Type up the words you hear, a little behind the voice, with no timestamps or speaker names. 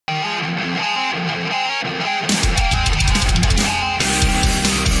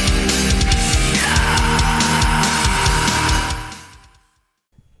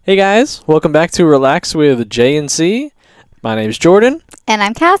Hey guys, welcome back to Relax with J and C. My name's Jordan. And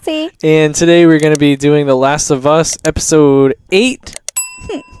I'm Cassie. And today we're going to be doing The Last of Us episode 8.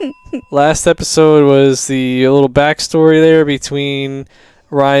 Last episode was the little backstory there between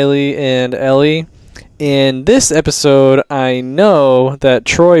Riley and Ellie. In this episode, I know that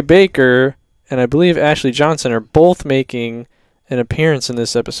Troy Baker and I believe Ashley Johnson are both making an appearance in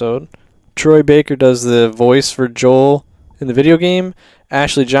this episode. Troy Baker does the voice for Joel in the video game.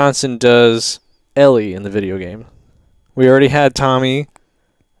 Ashley Johnson does Ellie in the video game. We already had Tommy,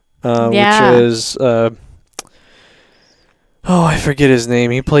 which is I forget his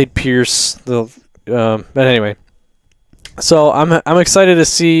name. He played Pierce. But anyway, so I'm excited to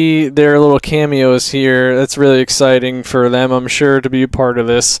see their little cameos here. That's really exciting for them, I'm sure, to be a part of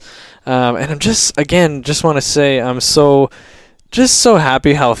this. And I'm just want to say I'm so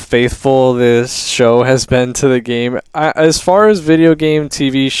happy how faithful this show has been to the game. As far as video game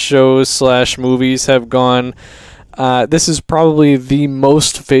TV shows / movies have gone, this is probably the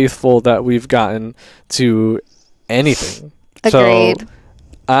most faithful that we've gotten to anything. Agreed. So,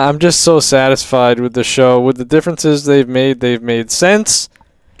 I'm just so satisfied with the show. With the differences they've made sense.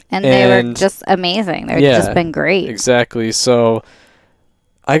 And they were just amazing. They've just been great. Exactly. So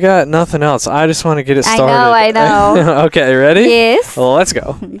I got nothing else. I just want to get it started. I know. Okay, ready? Yes. Well, let's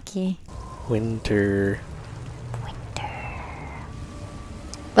go. Okay. Winter.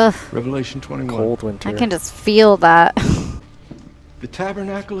 Ugh. Revelation 21. Cold winter. I can just feel that. The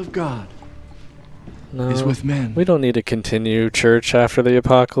tabernacle of God No, is with men. we don't need to continue church after the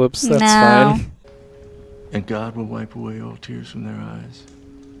apocalypse. That's No. fine. And God will wipe away all tears from their eyes.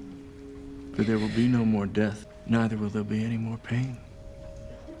 For there will be no more death, neither will there be any more pain.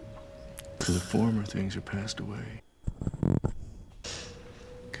 For the former things are passed away.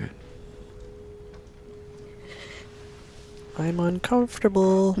 Good. I'm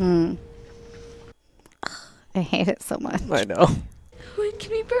uncomfortable. I hate it so much. I know. When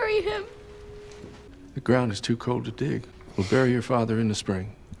can we bury him? The ground is too cold to dig. We'll bury your father in the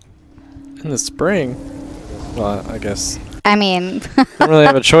spring. In the spring? Well, I guess I mean, you don't really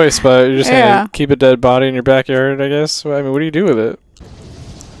have a choice, but you're just Yeah. gonna keep a dead body in your backyard, I guess. I mean, what do you do with it?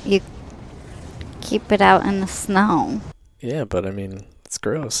 you keep it out in the snow. Yeah, but I mean, it's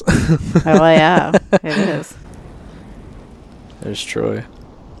gross. Oh, yeah. It is. There's Troy.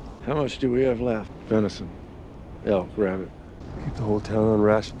 How much do we have left? Venison. Elk, rabbit. Keep the whole town on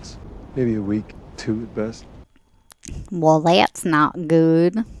rations. Maybe a week, 2 at best. Well, that's not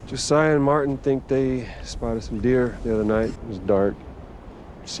good. Josiah and Martin think they spotted some deer the other night. It was dark.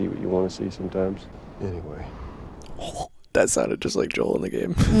 See what you want to see sometimes. Anyway. That sounded just like Joel in the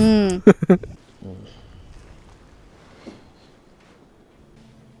game. I'm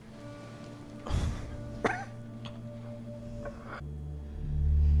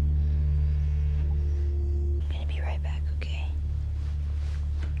gonna be right back, okay?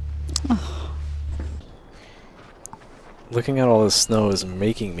 Looking at all this snow is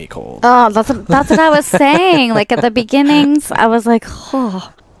making me cold. Oh, that's what I was saying. Like at the beginnings, I was like,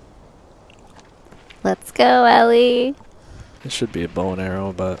 oh. Let's go, Ellie. It should be a bow and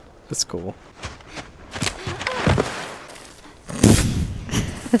arrow, but it's cool.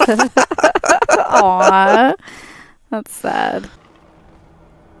 Aw. That's sad.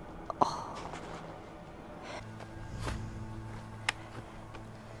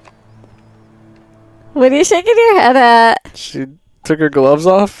 What are you shaking your head at? She took her gloves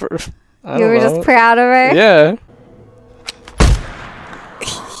off? Or, I You don't were know. just proud of her? Yeah.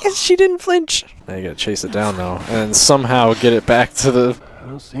 Yes, she didn't flinch. Now you gotta chase it down, though, and somehow get it back to the... I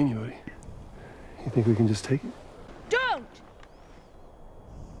don't see anybody. You think we can just take it? Don't!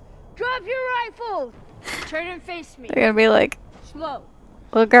 Drop your rifle! Turn and face me. They're gonna be like, Slow.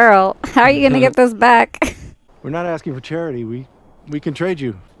 well, girl, how are you gonna get this back? We're not asking for charity. We can trade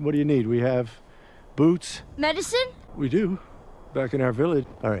you. What do you need? We have boots. Medicine? We do. Back in our village.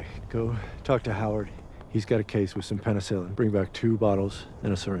 All right, go talk to Howard. He's got a case with some penicillin. Bring back 2 bottles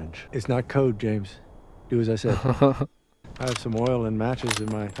and a syringe. It's not code, James. Do as I said. I have some oil and matches in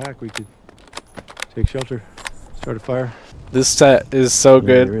my pack. We could take shelter, start a fire. This set is so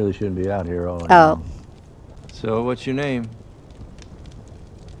good. You really shouldn't be out here all night. Oh. So, what's your name?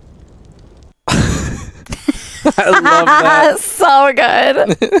 I love that. So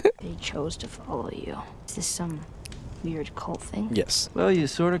good. They chose to follow you. Is this some weird cult thing? Yes. Well, you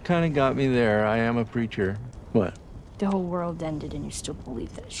sort of kind of got me there. I am a preacher. What? The whole world ended and you still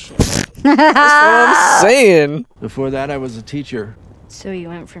believe that shit. That's what I'm saying. Before that, I was a teacher. So you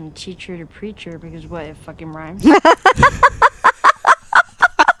went from teacher to preacher because what, it fucking rhymes?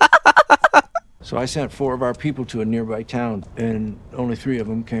 So I sent 4 of our people to a nearby town, and only 3 of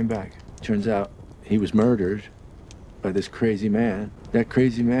them came back. Turns out he was murdered by this crazy man. That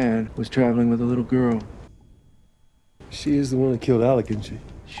crazy man was traveling with a little girl. She is the one that killed Alec, isn't she?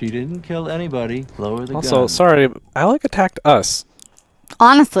 She didn't kill anybody. Lower the Also, gun. sorry, Alec attacked us.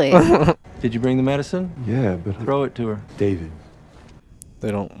 Honestly. Did you bring the medicine? Yeah, but Throw it to her. David. They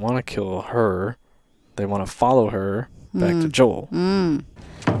don't want to kill her. They want to follow her back to Joel.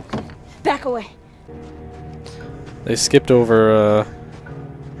 Back away. They skipped over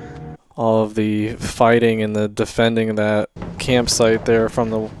all of the fighting and the defending that campsite there from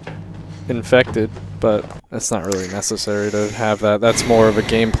the infected, but it's not really necessary to have that. That's more of a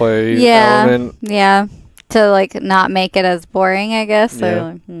gameplay element. Yeah. To like not make it as boring, I guess.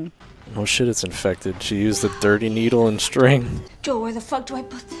 Yeah. So, Oh shit, it's infected. She used the dirty needle and string. Joe, where the fuck do I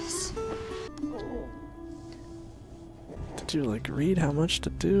put this? Did you like read how much to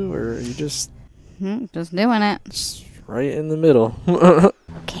do, or are you just just doing it. right in the middle?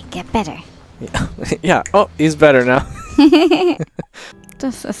 Okay, get better. Yeah. Oh, he's better now.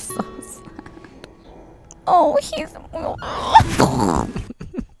 This is so sad. Oh, he's.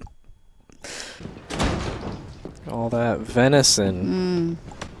 All that venison.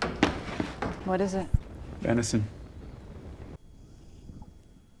 What is it? Venison.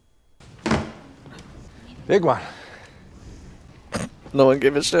 Big one. No one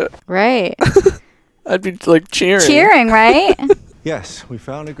gave a shit. Right. I'd be like cheering. Cheering, right? Yes, we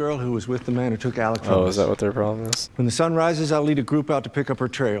found a girl who was with the man who took Alec from Oh, us. is that what their problem is? When the sun rises, I'll lead a group out to pick up her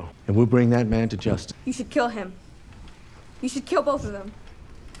trail, and we'll bring that man to justice. You should kill him. You should kill both of them.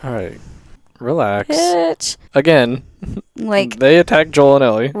 All right, relax. Bitch. Again, Like, they attacked Joel and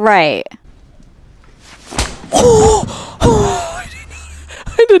Ellie. right. I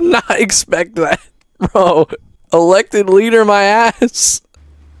did not expect that, bro. Elected leader, my ass.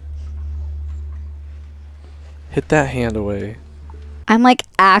 Hit that hand away. I'm like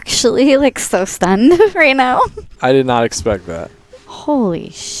actually like so stunned right now. I did not expect that. Holy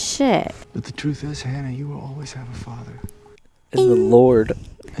shit. But the truth is, Hannah, you will always have a father. In the Lord.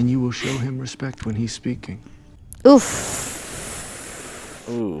 And you will show him respect when he's speaking. Oof.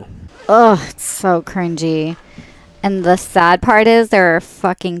 Ooh. Ugh, it's so cringy. And the sad part is there are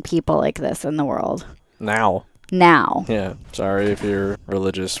fucking people like this in the world. Now. Now. Yeah. Sorry if you're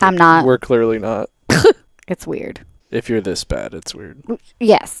religious. I'm not. We're clearly not. It's weird. If you're this bad, it's weird.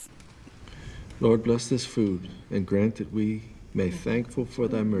 Yes. Lord, bless this food, and grant that we may thankful for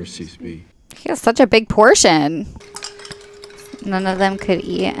thy mercies be. He has such a big portion. None of them could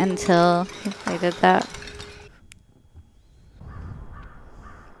eat until they did that.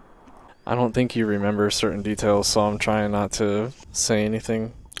 I don't think you remember certain details, so I'm trying not to say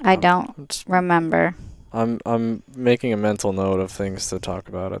anything. I don't remember. I'm making a mental note of things to talk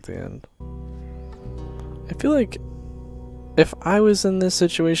about at the end. I feel like if I was in this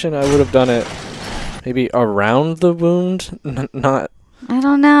situation, I would have done it maybe around the wound, not I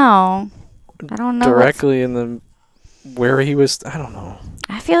don't know. I don't know. directly in the where he was. I don't know.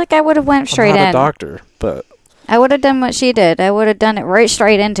 I feel like I would have went straight I'm not in. a doctor, but I would have done what she did. I would have done it right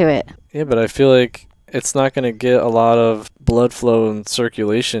straight into it. yeah, but I feel like it's not going to get a lot of blood flow and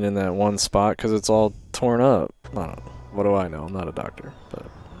circulation in that one spot because it's all torn up. I don't know. What do I know? I'm not a doctor, but.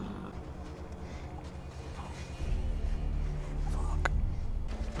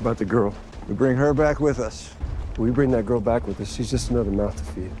 About the girl. We bring her back with us. We bring that girl back with us. She's just another mouth to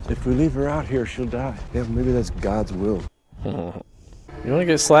feed. If we leave her out here, she'll die. Yeah, maybe that's God's will. You want to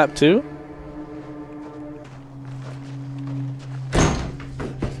get slapped too?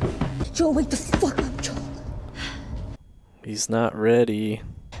 Joel, wake the fuck up, Joel. He's not ready.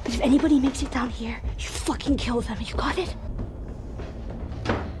 But if anybody makes it down here, you fucking kill them. You got it?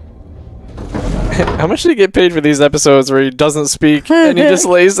 How much did he get paid for these episodes where he doesn't speak and he just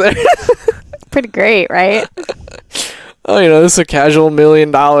lays there? Pretty great, right? Oh, you know, this is a casual $1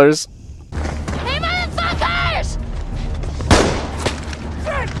 million. Hey, motherfuckers!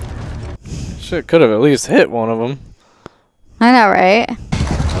 Shit, could have at least hit one of them. I know, right?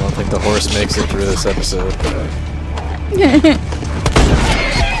 I don't think the horse makes it through this episode.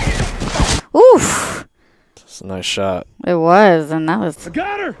 Oof. It's a nice shot, It was, and that was. I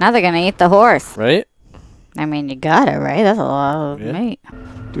got her! Now they're gonna eat the horse. right? I mean, you got it, right? That's a lot of Yeah. meat.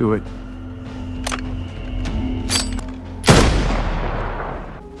 Do it.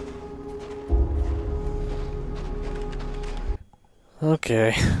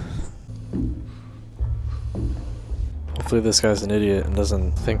 Okay. Hopefully this guy's an idiot and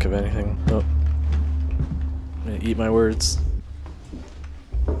doesn't think of anything. Oh. I'm gonna eat my words.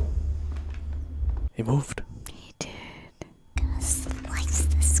 He moved. He did. Gonna slice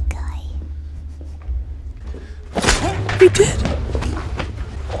this guy. He did.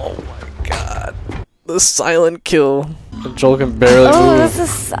 Oh my god. The silent kill. And Joel can barely move. This is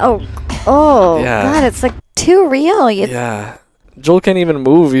so... Oh, Yeah. God, it's like too real. Yeah. Joel can't even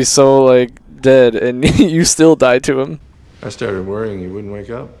move. He's so, like, dead. And you still died to him. I started worrying you wouldn't wake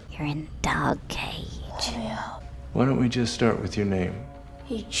up. You're in a dog cage. Why don't we just start with your name?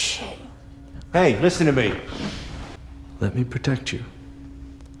 Eat shit. Hey, listen to me. Let me protect you.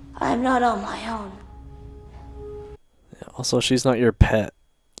 I'm not on my own. Also, she's not your pet.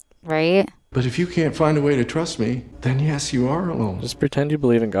 Right? But if you can't find a way to trust me, then yes, you are alone. Just pretend you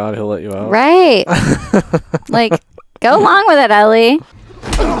believe in God. He'll let you out. Right. Like, go along with it, Ellie.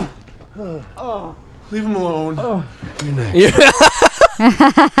 Leave him alone. You're next. Yeah.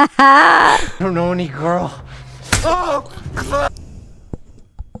 I don't know any girl.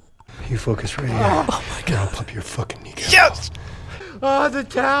 You focus right here. Oh my god. I'll pop your fucking kneecap. Yes! Oh, the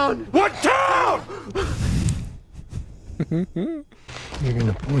town! What town? You're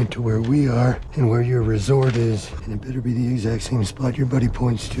gonna point to where we are and where your resort is, and it better be the exact same spot your buddy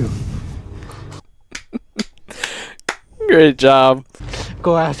points to. Great job.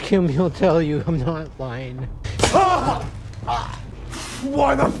 Go ask him, he'll tell you. I'm not lying.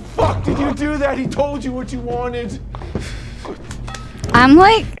 Why the fuck did you do that? He told you what you wanted. I'm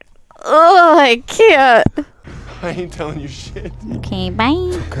like, oh, I can't. I ain't telling you shit. Okay, bye.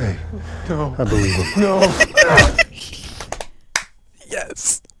 Okay. No. I believe him. No.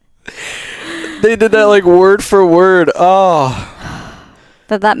 Yes. They did that like word for word. Oh.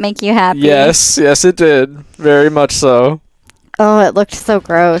 Did that make you happy? Yes, yes it did. Very much so. Oh, it looked so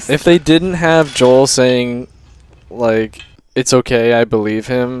gross. If they didn't have Joel saying like it's okay, I believe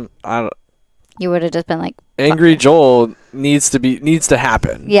him, I don't, You would have just been like, Angry Joel needs to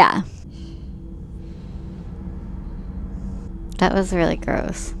happen. yeah. That was really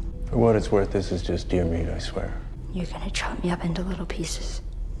gross. For what it's worth, this is just deer meat, I swear. You're gonna chop me up into little pieces.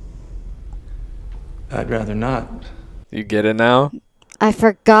 I'd rather not. You get it now? I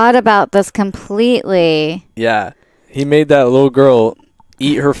forgot about this completely. Yeah. He made that little girl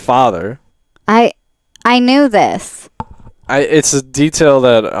eat her father. I knew this. It's a detail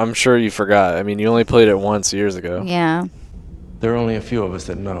that I'm sure you forgot. I mean, you only played it once years ago. Yeah. There are only a few of us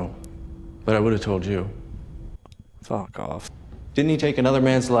that know. But I would have told you. Fuck off. Didn't he take another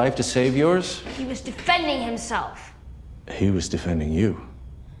man's life to save yours? He was defending himself. He was defending you.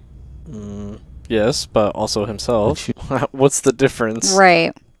 Yes, but also himself. What's the difference?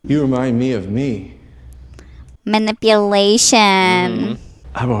 Right. You remind me of me. Manipulation.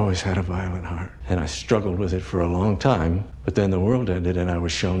 I've always had a violent heart, and I struggled with it for a long time. But then the world ended, and I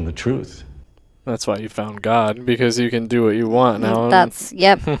was shown the truth. That's why you found God, because you can do what you want now.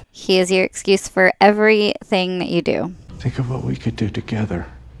 Yep. He is your excuse for everything that you do. Think of what we could do together.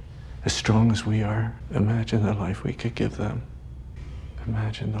 As strong as we are, imagine the life we could give them.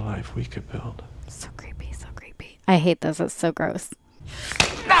 Imagine the life we could build. So creepy, so creepy. I hate this. It's so gross.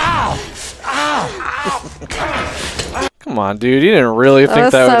 Come on, dude. You didn't really think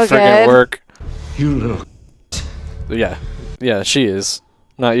was that would so freaking good. work. You little... Yeah. Yeah, she is.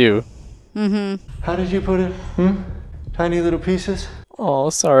 Not you. How did you put it? Tiny little pieces? Oh,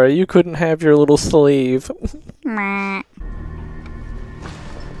 sorry. You couldn't have your little sleeve. Meh.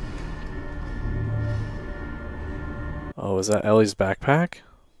 Oh, is that Ellie's backpack?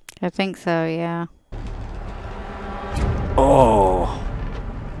 I think so, yeah. Oh.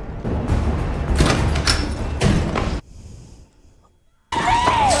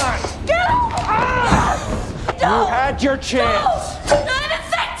 You had your chance. I'm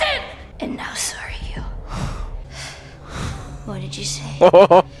infected! And now so are you. What did you say?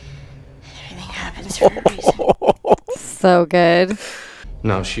 Everything happens for a reason. So good.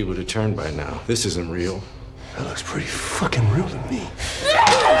 No, she would have turned by now. This isn't real. That looks pretty fucking real to me.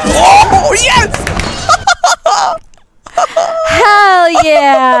 Oh, yes! Hell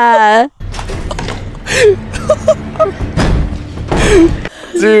yeah!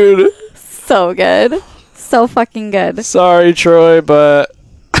 Dude. So good. So fucking good. Sorry, Troy, but...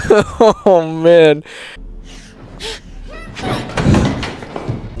 oh, man.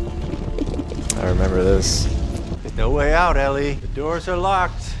 I remember this. There's no way out, Ellie. The doors are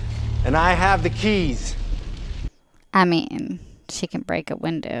locked, and I have the keys. I mean, she can break a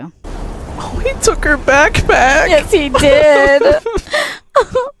window. Oh, he took her backpack. Yes, he did.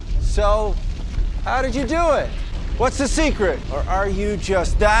 So, how did you do it? What's the secret? Or are you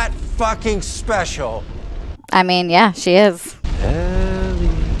just that fucking special? I mean, yeah, she is. Ellie.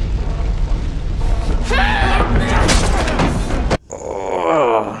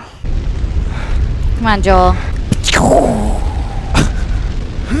 Come on, Joel.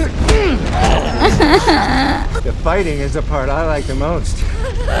 The fighting is the part I like the most. You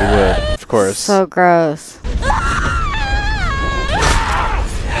would, of course. So gross.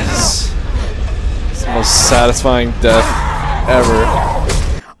 Yes. It's the most satisfying death ever.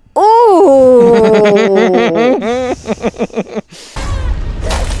 Ooh.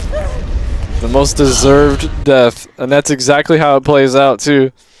 The most deserved death, and that's exactly how it plays out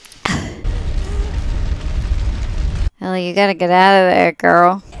too. Ellie, you gotta get out of there,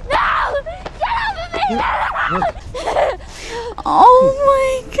 girl. No! Get off of me! Oh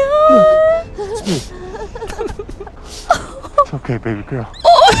my god. It's okay, baby girl.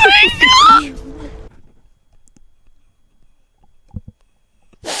 Oh my god.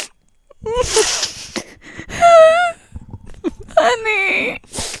 Honey.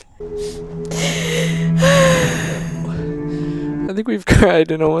 I think we've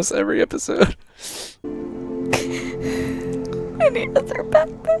cried in almost every episode. Honey has her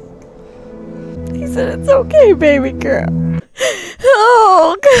backpack. He said it's okay, baby girl.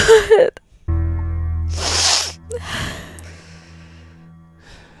 Oh god.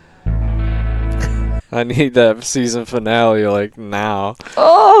 I need that season finale like now.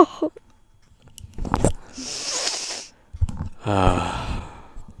 Oh.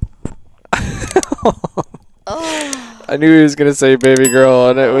 I knew he was gonna say baby girl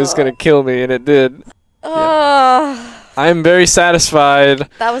and it was gonna kill me, and it did. Oh. I'm very satisfied.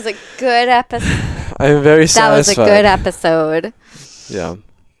 That was a good episode. I'm very That was satisfied. a good episode. Yeah.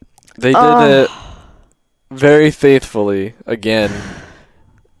 They did it very faithfully again.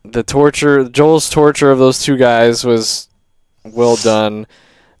 The torture, Joel's torture of those two guys was well done.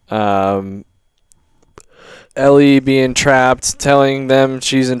 Ellie being trapped, telling them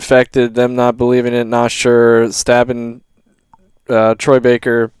she's infected, them not believing it, not sure, stabbing Troy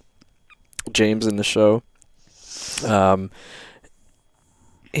Baker, James in the show.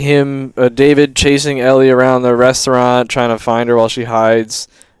 David chasing Ellie around the restaurant, trying to find her while she hides,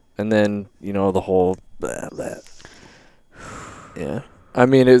 and then, you know, the whole blah, blah. Yeah. I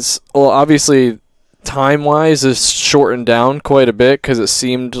mean, it's, well, obviously, time-wise, it's shortened down quite a bit because it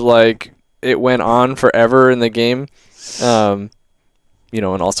seemed like it went on forever in the game. You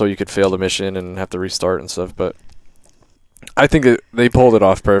know, and also you could fail the mission and have to restart and stuff, but I think they pulled it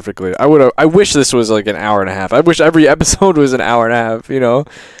off perfectly. I wish this was like an hour and a half. I wish every episode was an hour and a half, you know,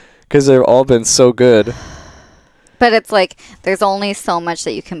 because they've all been so good. But it's like there's only so much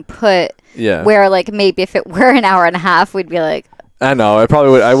that you can put. Yeah. Where like maybe if it were an hour and a half, we'd be like. I know. I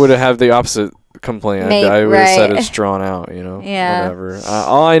probably would. I would have the opposite complaint. I would have said right. it's drawn out. You know. Yeah. Whatever.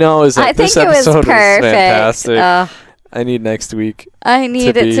 All I know is that I this think episode it was perfect. fantastic. I need next week. I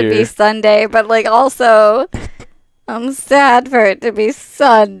need it to be Sunday, but like also, I'm sad for it to be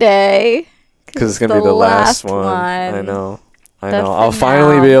Sunday. Because it's gonna be the last one. I know. I'll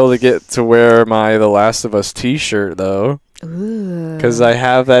finally finale. be able to get to wear my The Last of Us T-shirt though. Ooh. Because I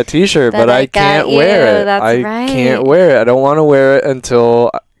have that T-shirt, but I can't got wear you. it. That's I right. can't wear it. I don't want to wear it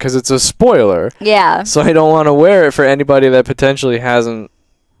until, because it's a spoiler. Yeah. So I don't want to wear it for anybody that potentially hasn't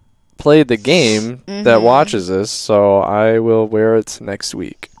played the game that watches this. So I will wear it next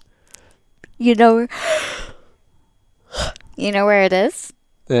week. You know where it is?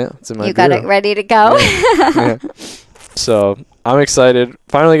 Yeah, it's in my You got it ready to go? Yeah. So I'm excited.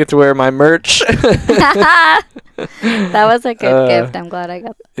 Finally get to wear my merch. That was a good gift. I'm glad I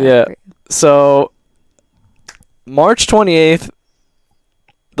got that. Yeah. For you. So March 28th,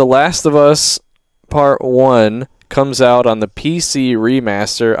 The Last of Us Part 1 comes out on the PC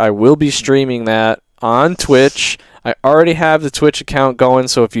remaster. I will be streaming that on Twitch. I already have the Twitch account going,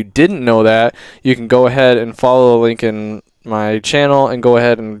 so if you didn't know that, you can go ahead and follow the link in my channel and go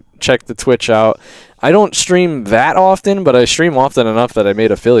ahead and check the Twitch out. I don't stream that often, but I stream often enough that I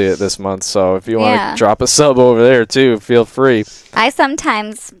made affiliate this month. So if you want to drop a sub over there too, feel free. I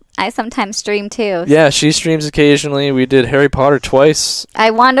sometimes stream too. Yeah, she streams occasionally. We did Harry Potter twice.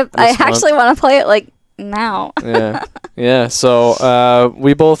 I actually want to play it like now. Yeah. Yeah. So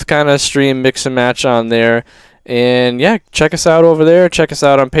we both kind of stream mix and match on there. And yeah, check us out over there. Check us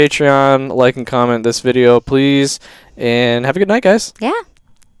out on Patreon. Like and comment this video, please. And have a good night, guys. Yeah.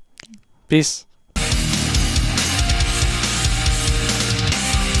 Peace.